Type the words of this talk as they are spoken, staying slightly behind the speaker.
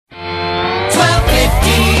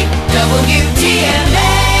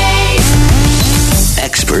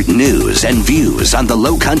news, and views on the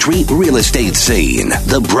Lowcountry real estate scene.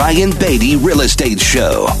 The Brian Beatty Real Estate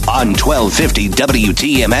Show on 1250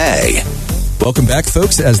 WTMA. Welcome back,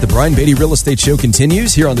 folks, as the Brian Beatty Real Estate Show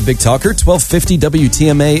continues here on the Big Talker, 1250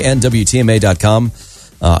 WTMA and WTMA.com.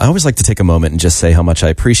 I always like to take a moment and just say how much I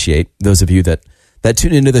appreciate those of you that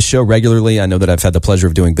tune into the show regularly. I know that I've had the pleasure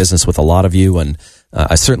of doing business with a lot of you, and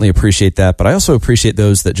I certainly appreciate that. But I also appreciate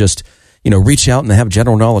those that just, reach out and have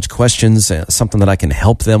general knowledge questions, something that I can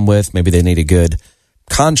help them with. Maybe they need a good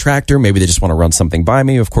contractor. Maybe they just want to run something by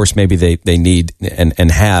me. Of course, maybe they need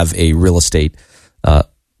and have a real estate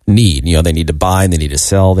need. They need to buy and they need to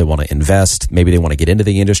sell. They want to invest. Maybe they want to get into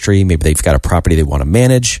the industry. Maybe they've got a property they want to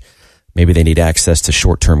manage. Maybe they need access to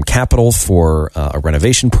short-term capital for a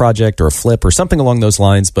renovation project or a flip or something along those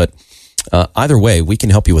lines. But either way, we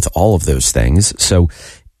can help you with all of those things. So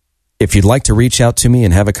if you'd like to reach out to me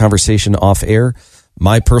and have a conversation off air,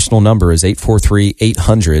 my personal number is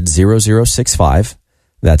 843-800-0065.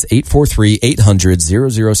 That's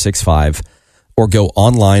 843-800-0065. Or go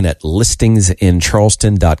online at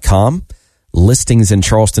listingsincharleston.com,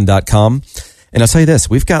 listingsincharleston.com. And I'll tell you this,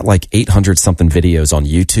 we've got like 800 something videos on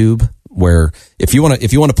YouTube where if you want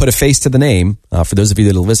to put a face to the name, for those of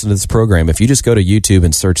you that listen to this program, if you just go to YouTube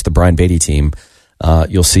and search the Brian Beatty team,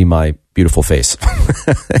 you'll see my beautiful face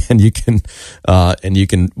and you can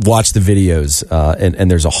watch the videos,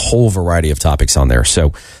 and there's a whole variety of topics on there.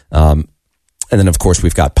 So, and then of course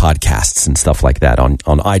we've got podcasts and stuff like that on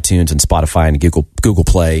iTunes and Spotify and Google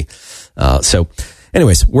Play. So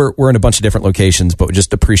anyways, we're in a bunch of different locations, but we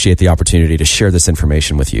just appreciate the opportunity to share this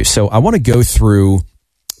information with you. So I want to go through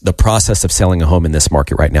the process of selling a home in this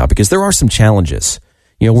market right now, because there are some challenges.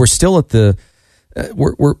 We're still at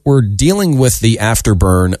we're dealing with the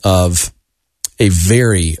afterburn of a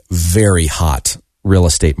very, very hot real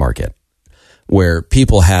estate market where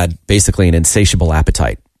people had basically an insatiable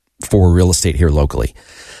appetite for real estate here locally.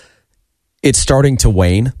 It's starting to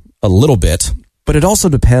wane a little bit, but it also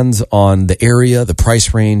depends on the area, the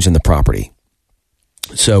price range, and the property.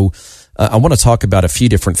 So I want to talk about a few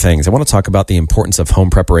different things. I want to talk about the importance of home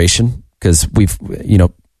preparation, because we've,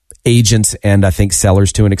 agents and I think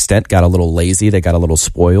sellers to an extent got a little lazy. They got a little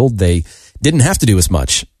spoiled. They didn't have to do as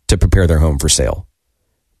much to prepare their home for sale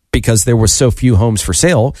because there were so few homes for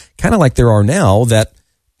sale, kind of like there are now, that,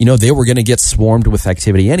 they were going to get swarmed with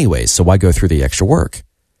activity anyways. So why go through the extra work?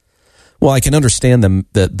 Well, I can understand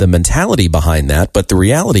the mentality behind that, but the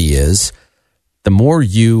reality is the more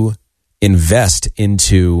you invest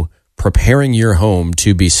into preparing your home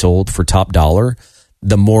to be sold for top dollar,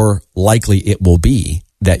 the more likely it will be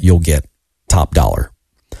that you'll get top dollar.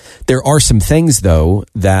 There are some things, though,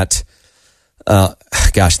 that,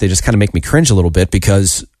 they just kind of make me cringe a little bit,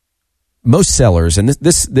 because most sellers, and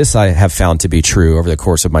this I have found to be true over the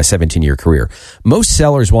course of my 17-year career, most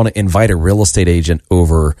sellers want to invite a real estate agent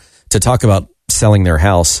over to talk about selling their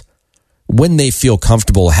house when they feel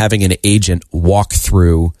comfortable having an agent walk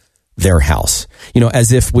through their house,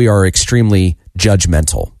 as if we are extremely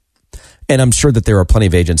judgmental. And I'm sure that there are plenty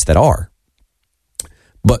of agents that are.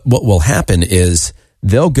 But what will happen is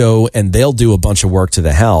they'll go and they'll do a bunch of work to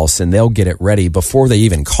the house and they'll get it ready before they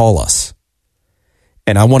even call us.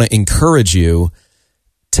 And I want to encourage you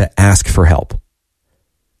to ask for help.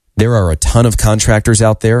 There are a ton of contractors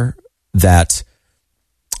out there that,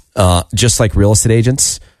 just like real estate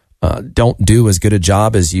agents, don't do as good a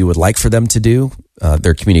job as you would like for them to do.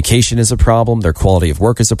 Their communication is a problem. Their quality of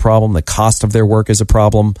work is a problem. The cost of their work is a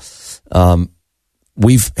problem.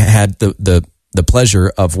 We've had the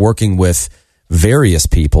pleasure of working with various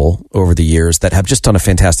people over the years that have just done a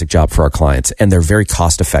fantastic job for our clients, and they're very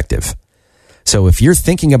cost effective. So if you're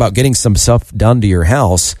thinking about getting some stuff done to your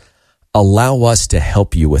house, allow us to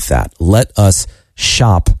help you with that. Let us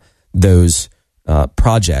shop those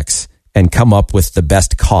projects and come up with the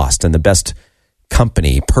best cost and the best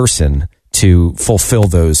company person to fulfill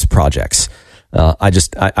those projects.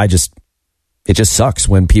 It just sucks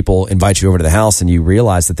when people invite you over to the house and you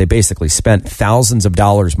realize that they basically spent thousands of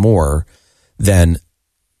dollars more than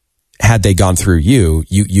had they gone through you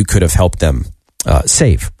could have helped them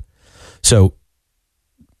save. So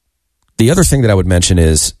the other thing that I would mention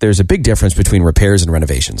is there's a big difference between repairs and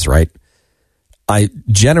renovations, right? I,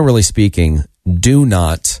 generally speaking, do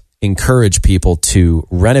not encourage people to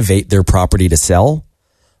renovate their property to sell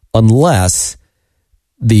unless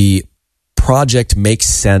the project makes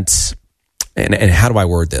sense. And how do I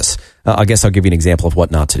word this? I guess I'll give you an example of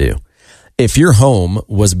what not to do. If your home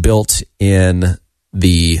was built in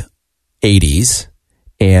the 80s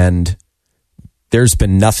and there's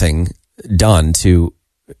been nothing done to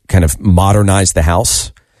kind of modernize the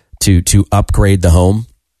house, to upgrade the home,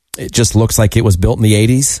 it just looks like it was built in the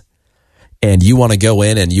 80s, and you want to go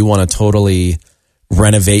in and you want to totally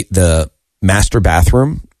renovate the master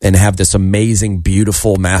bathroom and have this amazing,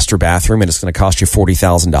 beautiful master bathroom, and it's going to cost you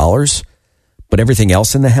 $40,000, but everything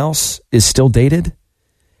else in the house is still dated,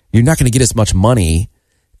 you're not going to get as much money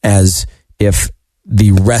as if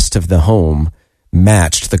the rest of the home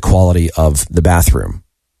matched the quality of the bathroom.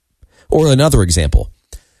 Or another example,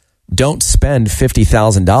 don't spend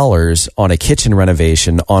 $50,000 on a kitchen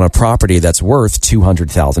renovation on a property that's worth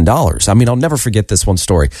 $200,000. I mean, I'll never forget this one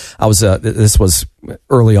story. This was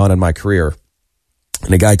early on in my career,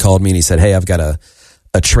 and a guy called me and he said, "Hey, I've got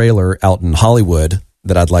a trailer out in Hollywood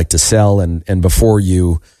that I'd like to sell, and before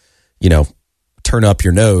you turn up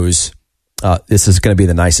your nose, this is going to be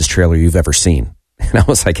the nicest trailer you've ever seen." And I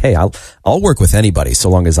was like, "Hey, I'll work with anybody so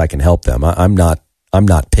long as I can help them. I'm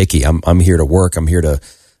not picky. I'm here to work. I'm here to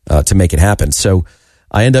make it happen." So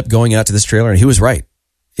I end up going out to this trailer, and he was right.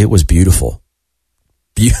 It was beautiful.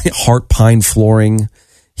 Heart pine flooring.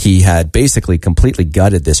 He had basically completely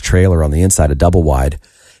gutted this trailer on the inside, a double wide.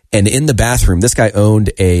 And in the bathroom, this guy owned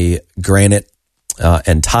a granite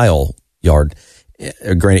and tile yard,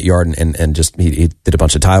 and just he did a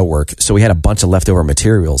bunch of tile work. So he had a bunch of leftover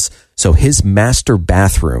materials. So his master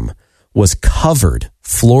bathroom was covered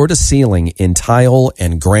floor to ceiling in tile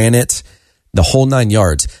and granite, the whole 9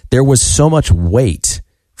 yards. There was so much weight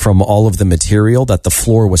from all of the material that the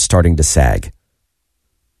floor was starting to sag.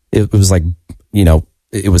 It was like,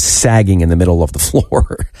 it was sagging in the middle of the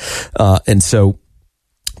floor. And so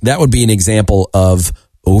that would be an example of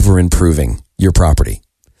over improving your property.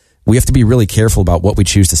 We have to be really careful about what we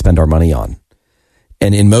choose to spend our money on.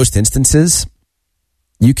 And in most instances,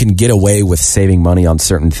 you can get away with saving money on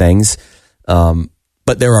certain things.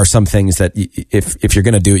 But there are some things that if you're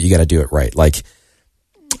going to do it, you got to do it right. Like,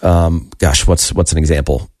 what's an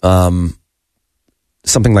example?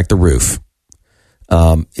 Something like the roof.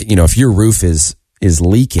 If your roof is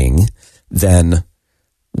leaking, then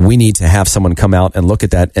we need to have someone come out and look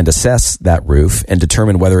at that and assess that roof and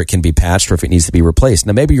determine whether it can be patched or if it needs to be replaced.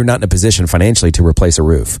 Now, maybe you're not in a position financially to replace a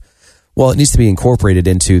roof. Well, it needs to be incorporated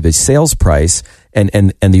into the sales price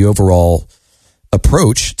and the overall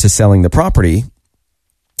approach to selling the property.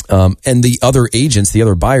 And the other agents, the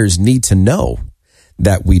other buyers need to know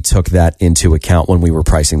that we took that into account when we were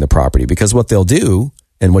pricing the property, because what they'll do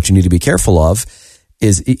and what you need to be careful of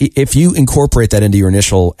is if you incorporate that into your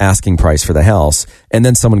initial asking price for the house, and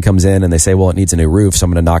then someone comes in and they say, well, it needs a new roof, so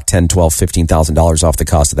I'm going to knock $10,000, $12,000, $15,000 off the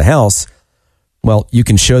cost of the house. Well, you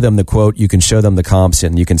can show them the quote, you can show them the comps,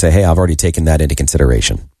 and you can say, hey, I've already taken that into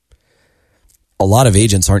consideration. A lot of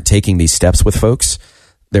agents aren't taking these steps with folks.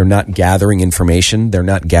 They're not gathering information. They're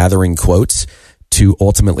not gathering quotes to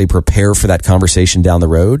ultimately prepare for that conversation down the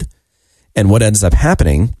road. And what ends up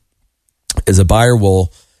happening is a buyer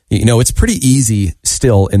will, it's pretty easy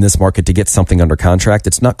still in this market to get something under contract.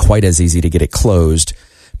 It's not quite as easy to get it closed,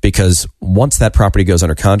 because once that property goes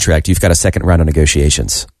under contract, you've got a second round of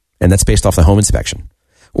negotiations. And that's based off the home inspection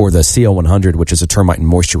or the CO 100, which is a termite and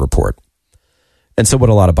moisture report. And so what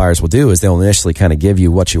a lot of buyers will do is they'll initially kind of give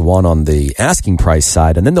you what you want on the asking price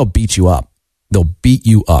side, and then they'll beat you up. They'll beat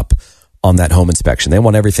you up on that home inspection. They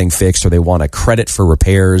want everything fixed, or they want a credit for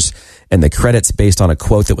repairs, and the credit's based on a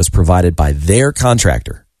quote that was provided by their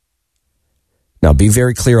contractor. Now, be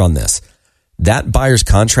very clear on this. That buyer's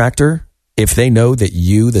contractor, if they know that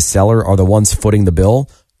you, the seller, are the ones footing the bill,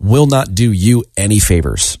 will not do you any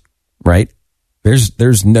favors, right?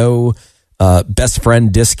 There's no best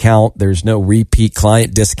friend discount. There's no repeat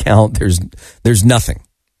client discount. There's nothing,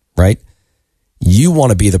 right? You want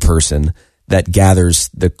to be the person that gathers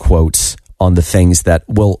the quotes on the things that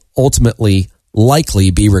will ultimately likely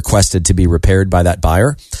be requested to be repaired by that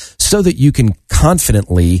buyer, so that you can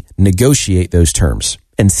confidently negotiate those terms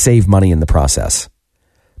and save money in the process.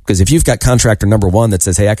 Because if you've got contractor number one that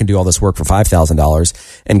says, hey, I can do all this work for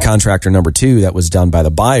 $5,000, and contractor number two that was done by the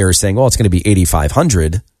buyer saying, well, it's going to be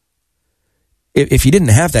 $8,500. If you didn't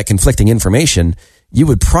have that conflicting information, you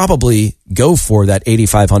would probably go for that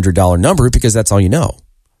 $8,500 number because that's all you know.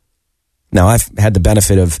 Now, I've had the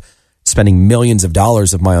benefit of spending millions of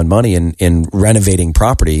dollars of my own money in renovating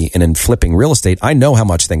property and in flipping real estate. I know how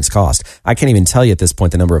much things cost. I can't even tell you at this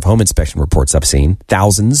point the number of home inspection reports I've seen.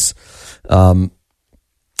 Thousands. I've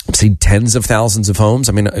seen tens of thousands of homes.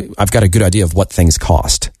 I mean, I've got a good idea of what things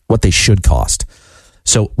cost, what they should cost.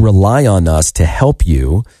 So rely on us to help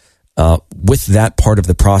you with that part of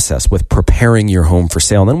the process, with preparing your home for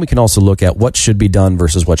sale. And then we can also look at what should be done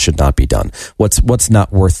versus what should not be done. What's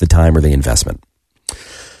not worth the time or the investment.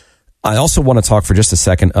 I also want to talk for just a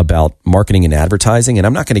second about marketing and advertising. And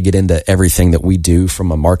I'm not going to get into everything that we do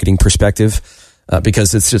from a marketing perspective.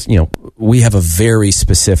 because it's just, we have a very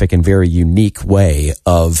specific and very unique way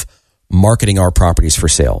of marketing our properties for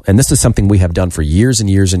sale. And this is something we have done for years and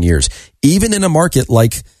years and years, even in a market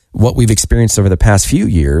like what we've experienced over the past few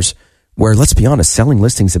years, where, let's be honest, selling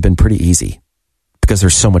listings have been pretty easy because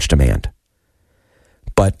there's so much demand.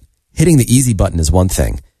 But hitting the easy button is one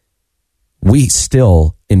thing. We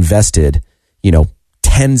still invested,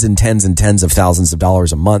 tens and tens and tens of thousands of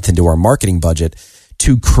dollars a month into our marketing budget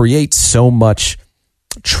to create so much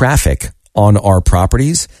traffic on our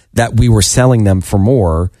properties that we were selling them for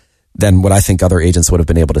more than what I think other agents would have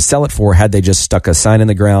been able to sell it for had they just stuck a sign in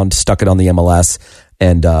the ground, stuck it on the MLS,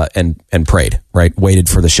 and prayed, right? Waited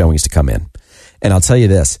for the showings to come in. And I'll tell you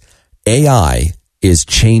this, AI is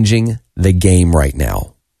changing the game right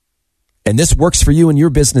now. And this works for you in your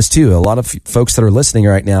business too. A lot of folks that are listening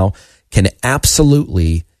right now can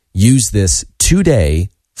absolutely use this today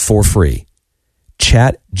for free.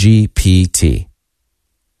 ChatGPT.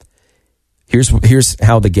 Here's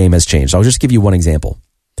how the game has changed. I'll just give you one example.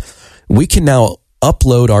 We can now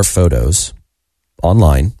upload our photos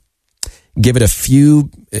online, give it a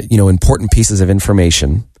few, important pieces of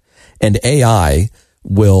information, and AI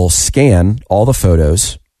will scan all the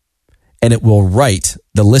photos and it will write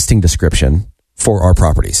the listing description for our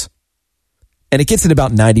properties. And it gets it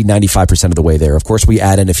about 95% of the way there. Of course, we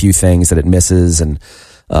add in a few things that it misses and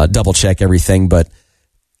double check everything. But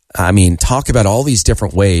talk about all these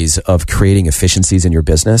different ways of creating efficiencies in your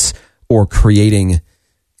business or creating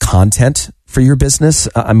content for your business.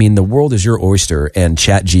 The world is your oyster, and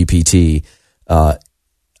ChatGPT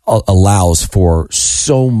allows for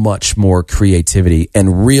so much more creativity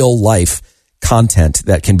and real life content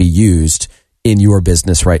that can be used in your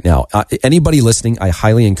business right now. Anybody listening, I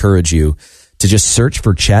highly encourage you to just search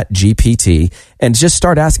for ChatGPT and just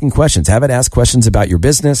start asking questions. Have it ask questions about your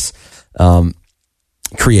business,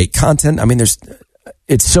 create content.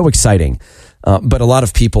 It's so exciting. But a lot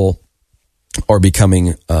of people are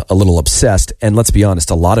becoming a little obsessed. And let's be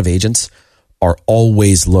honest, a lot of agents are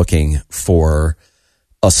always looking for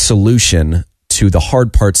a solution to the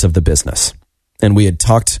hard parts of the business. And we had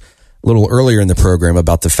talked a little earlier in the program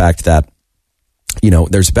about the fact that,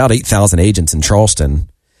 there's about 8,000 agents in Charleston,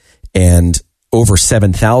 and over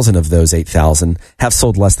 7,000 of those 8,000 have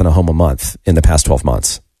sold less than a home a month in the past 12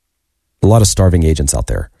 months. A lot of starving agents out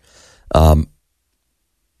there. And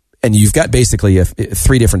you've got basically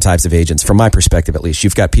three different types of agents, from my perspective at least.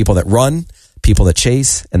 You've got people that run, people that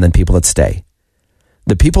chase, and then people that stay.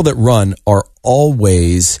 The people that run are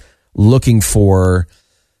always looking for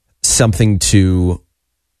something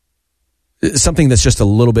that's just a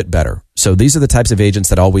little bit better. So these are the types of agents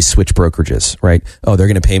that always switch brokerages, right? Oh, they're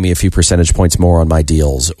going to pay me a few percentage points more on my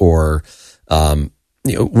deals, or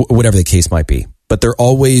whatever the case might be. But they're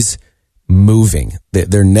always moving.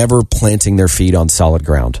 They're never planting their feet on solid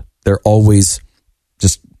ground. They're always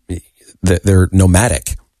they're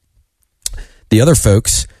nomadic. The other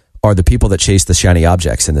folks are the people that chase the shiny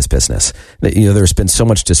objects in this business. There's been so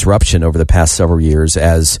much disruption over the past several years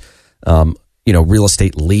as, real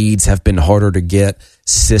estate leads have been harder to get.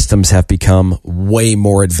 Systems have become way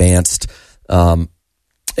more advanced. And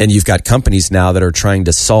you've got companies now that are trying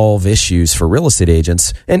to solve issues for real estate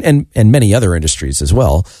agents and many other industries as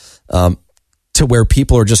well, to where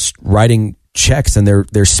people are just writing checks and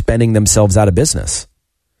they're spending themselves out of business.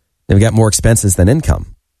 They've got more expenses than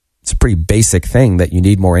income. It's a pretty basic thing that you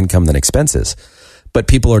need more income than expenses. But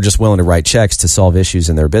people are just willing to write checks to solve issues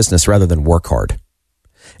in their business rather than work hard.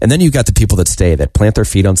 And then you've got the people that stay, that plant their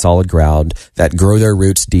feet on solid ground, that grow their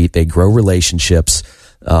roots deep, they grow relationships.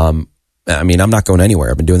 I'm not going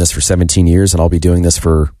anywhere. I've been doing this for 17 years and I'll be doing this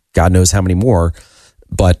for God knows how many more.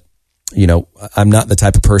 But, I'm not the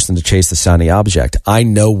type of person to chase the shiny object. I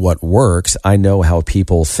know what works. I know how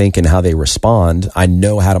people think and how they respond. I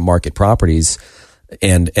know how to market properties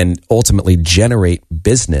and ultimately generate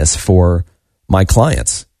business for my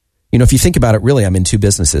clients. If you think about it, really, I'm in two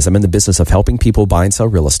businesses. I'm in the business of helping people buy and sell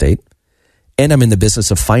real estate, and I'm in the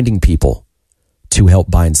business of finding people to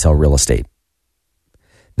help buy and sell real estate.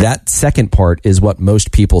 That second part is what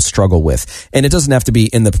most people struggle with. And it doesn't have to be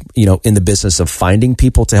in the business of finding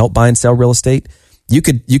people to help buy and sell real estate. You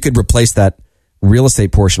could replace that real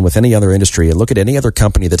estate portion with any other industry and look at any other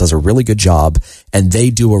company that does a really good job and they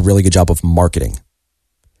do a really good job of marketing.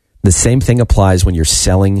 The same thing applies when you're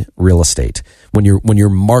selling real estate, when you're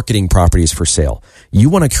marketing properties for sale. You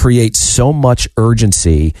want to create so much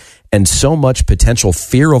urgency and so much potential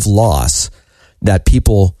fear of loss that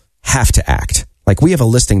people have to act. Like, we have a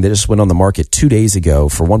listing that just went on the market 2 days ago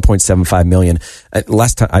for $1.75 million.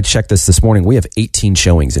 Last time I checked this morning, we have 18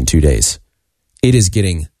 showings in 2 days. It is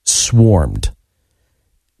getting swarmed.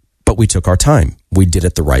 but we took our time. We did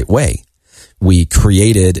it the right way. We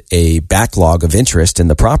created a backlog of interest in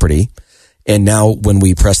the property. And now when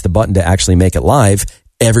we press the button to actually make it live,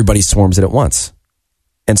 everybody swarms it at once.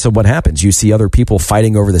 And so what happens? You see other people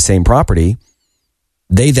fighting over the same property.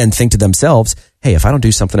 They then think to themselves, hey, if I don't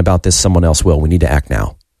do something about this, someone else will. We need to act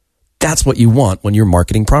now. That's what you want when you're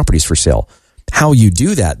marketing properties for sale. How you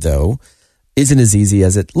do that, though, isn't as easy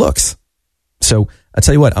as it looks. So I'll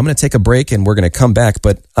tell you what, I'm going to take a break and we're going to come back.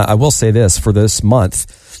 But I will say this, for this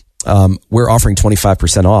month, we're offering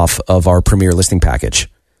 25% off of our premier listing package.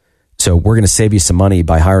 So we're going to save you some money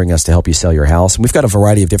by hiring us to help you sell your house. And we've got a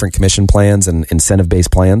variety of different commission plans and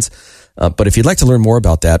incentive-based plans. But if you'd like to learn more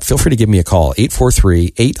about that, feel free to give me a call,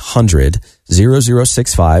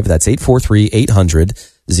 843-800-0065. That's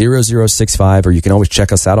 843-800-0065. Or you can always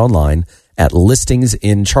check us out online at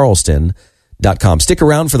listingsincharleston.com. Stick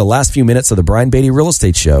around for the last few minutes of the Brian Beatty Real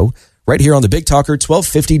Estate Show right here on the Big Talker,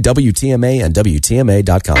 1250 WTMA and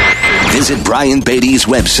WTMA.com. Visit Brian Beatty's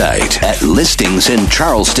website at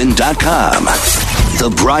listingsincharleston.com.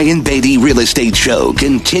 The Brian Beatty Real Estate Show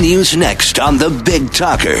continues next on the Big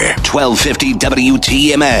Talker, 1250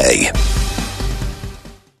 WTMA.